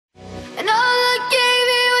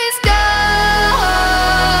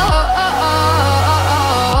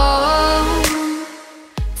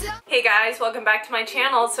guys, welcome back to my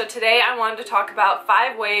channel. So today I wanted to talk about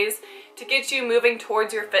 5 ways to get you moving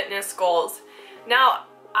towards your fitness goals. Now,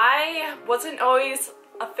 I wasn't always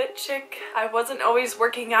a fit chick. I wasn't always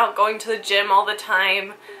working out, going to the gym all the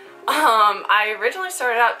time. I originally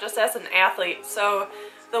started out just as an athlete, so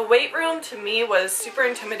the weight room to me was super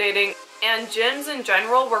intimidating, and gyms in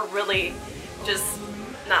general were really just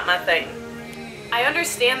not my thing. I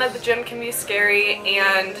understand that the gym can be scary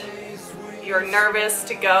and you're nervous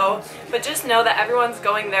to go, but just know that everyone's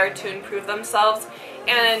going there to improve themselves.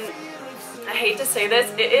 And I hate to say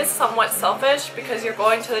this, it is somewhat selfish because you're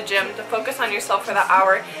going to the gym to focus on yourself for the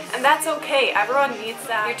hour, and that's okay. Everyone needs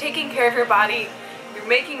that. You're taking care of your body, you're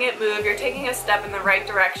making it move, you're taking a step in the right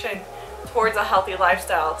direction towards a healthy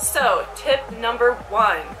lifestyle. So tip number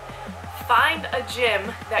 1, find a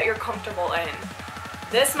gym that you're comfortable in.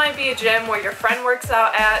 This might be a gym where your friend works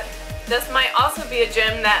out at. This might also be a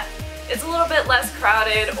gym that it's a little bit less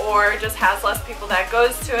crowded or just has less people that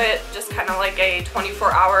goes to it, just kind of like a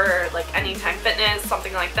 24-hour like anytime fitness,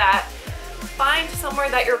 something like that. Find somewhere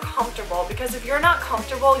that you're comfortable, because if you're not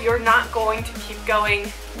comfortable, you're not going to keep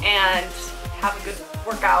going and have a good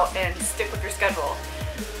workout and stick with your schedule.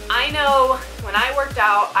 I know when I worked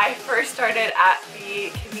out, I first started at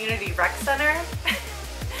the community rec center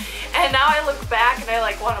and now I look back and I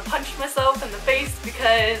like want to punch myself in the face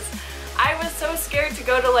because I was so scared to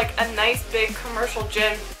go to like a nice big commercial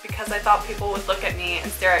gym because I thought people would look at me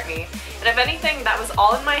and stare at me. And if anything, that was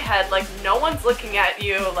all in my head. Like, no one's looking at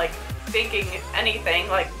you like thinking anything.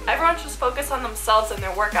 Like, everyone's just focused on themselves and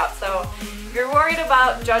their workout. So if you're worried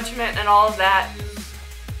about judgment and all of that,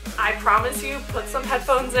 I promise you, put some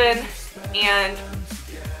headphones in and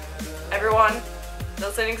everyone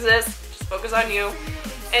doesn't exist. Just focus on you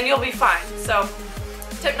and you'll be fine. So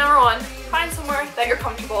tip number 1, find somewhere that you're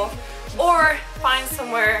comfortable, or find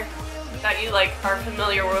somewhere that you like are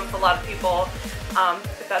familiar with a lot of people,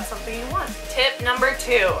 if that's something you want. Tip number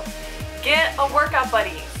 2, get a workout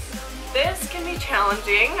buddy. This can be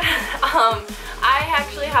challenging. I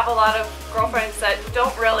actually have a lot of girlfriends that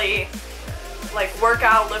don't really like work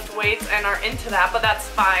out, lift weights, and are into that, but that's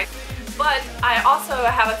fine. But I also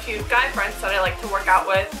have a few guy friends that I like to work out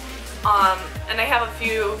with, and I have a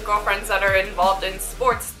few girlfriends that are involved in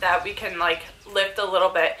sports that we can like lift a little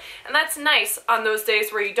bit, and that's nice on those days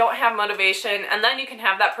where you don't have motivation, and then you can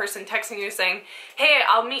have that person texting you saying, hey,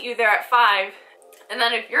 I'll meet you there at 5, and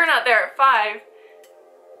then if you're not there at 5,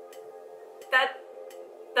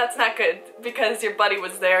 that's not good because your buddy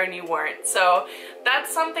was there and you weren't. So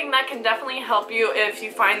that's something that can definitely help you if you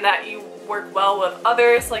find that you work well with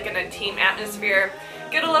others, like in a team atmosphere.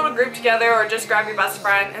 Get a little group together or just grab your best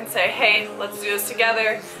friend and say, hey, let's do this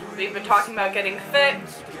together. We've been talking about getting fit,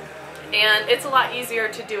 and it's a lot easier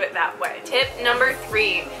to do it that way. Tip number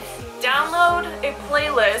 3, download a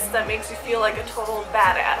playlist that makes you feel like a total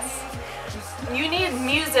badass. You need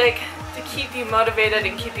music to keep you motivated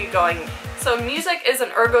and keep you going. So music is an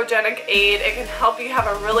ergogenic aid. It can help you have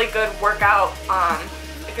a really good workout.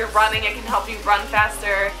 If you're running, it can help you run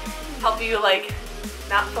faster, help you like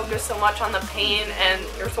not focus so much on the pain and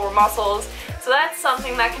your sore muscles. So that's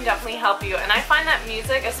something that can definitely help you. And I find that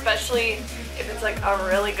music, especially if it's like a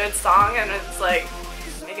really good song and it's like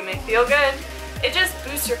making me feel good, it just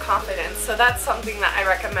boosts your confidence. So that's something that I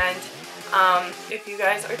recommend if you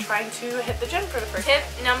guys are trying to hit the gym for the first time.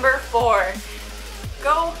 Tip number 4,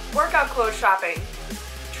 go workout clothes shopping.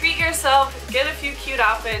 Treat yourself, get a few cute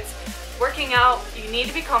outfits. Working out, you need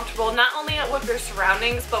to be comfortable, not only with your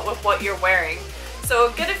surroundings, but with what you're wearing.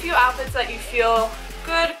 So get a few outfits that you feel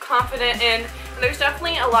good, confident in. And there's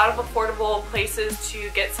definitely a lot of affordable places to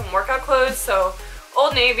get some workout clothes. So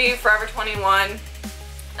Old Navy, Forever 21,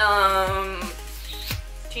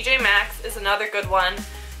 TJ Maxx is another good one.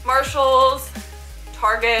 Marshalls,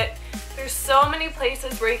 Target. There's so many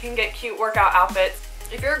places where you can get cute workout outfits.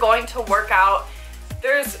 If you're going to work out,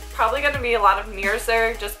 there's probably going to be a lot of mirrors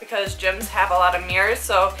there just because gyms have a lot of mirrors.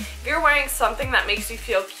 So if you're wearing something that makes you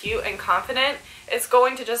feel cute and confident, it's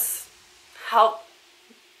going to just help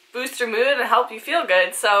boost your mood and help you feel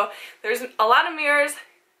good. So there's a lot of mirrors.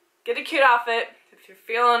 Get a cute outfit. If you're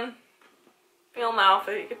feeling the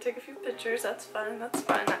outfit, you can take a few pictures. That's fine. That's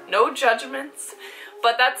fine. No judgments.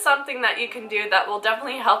 But that's something that you can do that will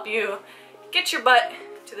definitely help you get your butt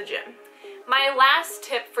to the gym. My last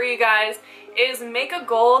tip for you guys is make a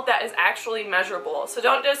goal that is actually measurable. So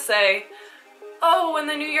don't just say, oh, when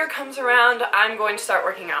the new year comes around, I'm going to start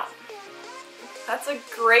working out. That's a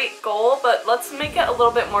great goal, but let's make it a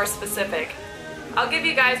little bit more specific. I'll give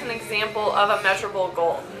you guys an example of a measurable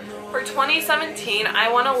goal. For 2017,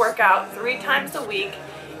 I want to work out 3 times a week,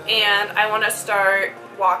 and I want to start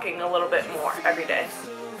walking a little bit more every day.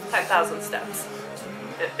 10,000 steps.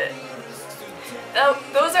 Fitbit.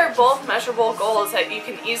 Those are both measurable goals that you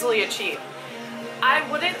can easily achieve. I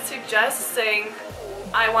wouldn't suggest saying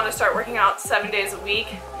I want to start working out 7 days a week,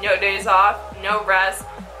 no days off, no rest,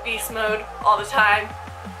 beast mode all the time.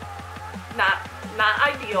 Not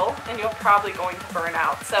ideal, and you're probably going to burn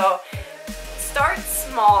out. So start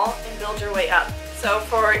small and build your way up. So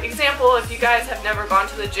for example, if you guys have never gone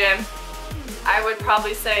to the gym, I would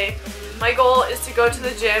probably say my goal is to go to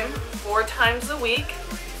the gym 4 times a week,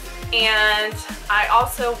 and I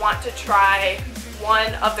also want to try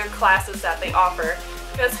one of their classes that they offer,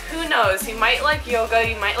 because who knows, you might like yoga,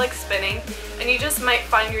 you might like spinning, and you just might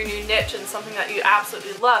find your new niche in something that you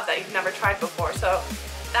absolutely love that you've never tried before. So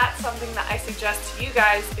that's something that I suggest to you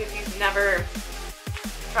guys if you've never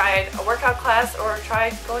tried a workout class or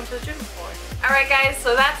tried going to the gym before. Alright guys,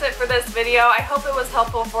 so that's it for this video. I hope it was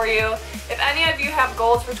helpful for you. If any of you have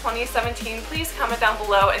goals for 2017, please comment down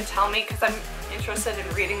below and tell me, because I'm interested in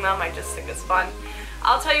reading them. I just think it's fun.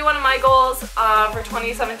 I'll tell you one of my goals for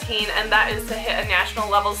 2017, and that is to hit a national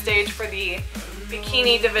level stage for the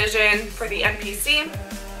bikini division for the NPC.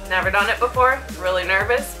 Never done it before, really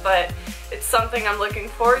nervous, but it's something I'm looking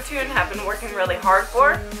forward to and have been working really hard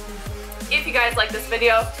for. If you guys like this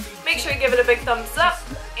video, make sure you give it a big thumbs up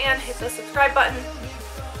and hit the subscribe button,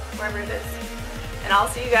 wherever it is. And I'll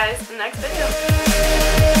see you guys in the next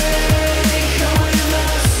video.